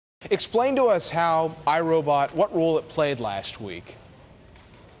Explain to us how iRobot, what role it played last week.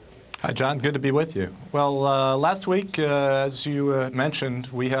 Hi, John. Good to be with you. Well, last week, as you mentioned,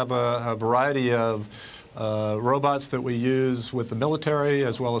 we have a variety of robots that we use with the military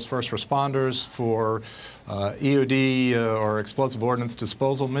as well as first responders for EOD or explosive ordnance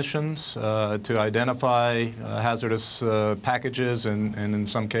disposal missions to identify hazardous packages and in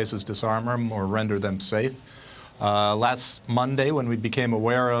some cases disarm them or render them safe. Last Monday, when we became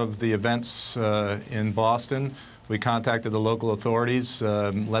aware of the events in Boston, we contacted the local authorities,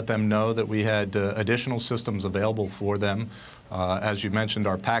 let them know that we had additional systems available for them. As you mentioned,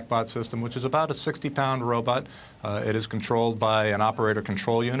 our PackBot system, which is about a 60-pound robot. It is controlled by an operator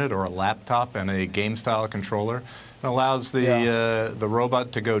control unit or a laptop and a game-style controller. It allows the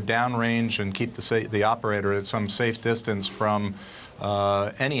robot to go downrange and keep the operator at some safe distance from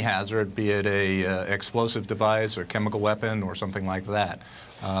any hazard, be it a explosive device or chemical weapon or something like that.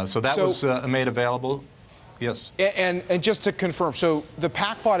 So that was made available. Yes. And just to confirm, so the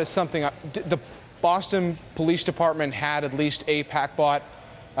PackBot is something, the Boston Police Department had at least a PackBot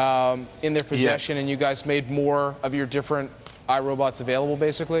in their possession, and you guys made more of your different iRobots available,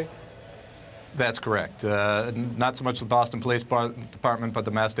 basically? That's correct. Not so much the Boston Police Department, but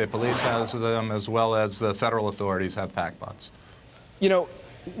the Mass State Police has them, as well as the federal authorities have PackBots. You know,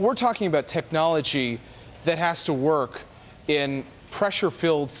 we're talking about technology that has to work in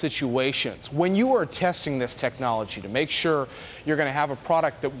pressure-filled situations. When you are testing this technology to make sure you're going to have a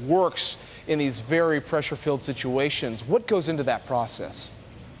product that works in these very pressure-filled situations, what goes into that process?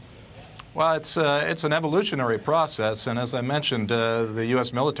 Well, it's an evolutionary process, and as I mentioned, the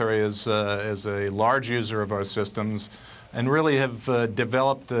U.S. military is a large user of our systems and really have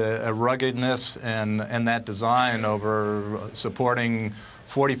developed a ruggedness and that design over supporting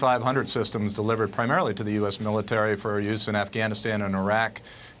 4,500 systems delivered primarily to the U.S. military for use in Afghanistan and Iraq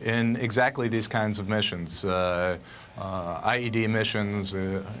in exactly these kinds of missions, IED missions,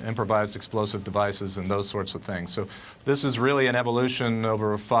 improvised explosive devices, and those sorts of things. So this is really an evolution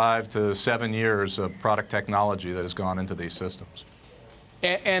over 5 to 7 years of product technology that has gone into these systems.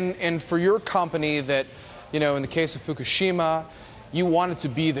 And for your company that, you know, in the case of Fukushima, you wanted to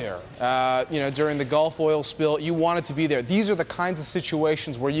be there. You know, during the Gulf oil spill, you wanted to be there. These are the kinds of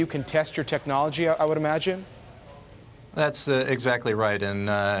situations where you can test your technology, I would imagine? That's exactly right. And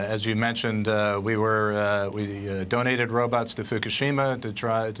as you mentioned, we donated robots to Fukushima to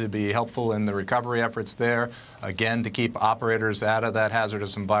try to be helpful in the recovery efforts there. Again, to keep operators out of that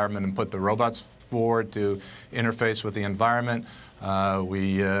hazardous environment and put the robots forward to interface with the environment.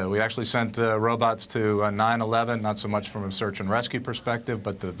 We actually sent robots to 9/11, not so much from a search and rescue perspective,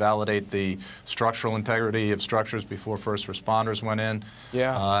 but to validate the structural integrity of structures before first responders went in.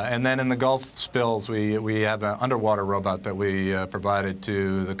 Yeah. And then in the Gulf spills, we have an underwater robot that we provided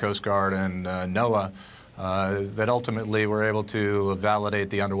to the Coast Guard and NOAA that ultimately were able to validate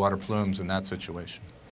the underwater plumes in that situation.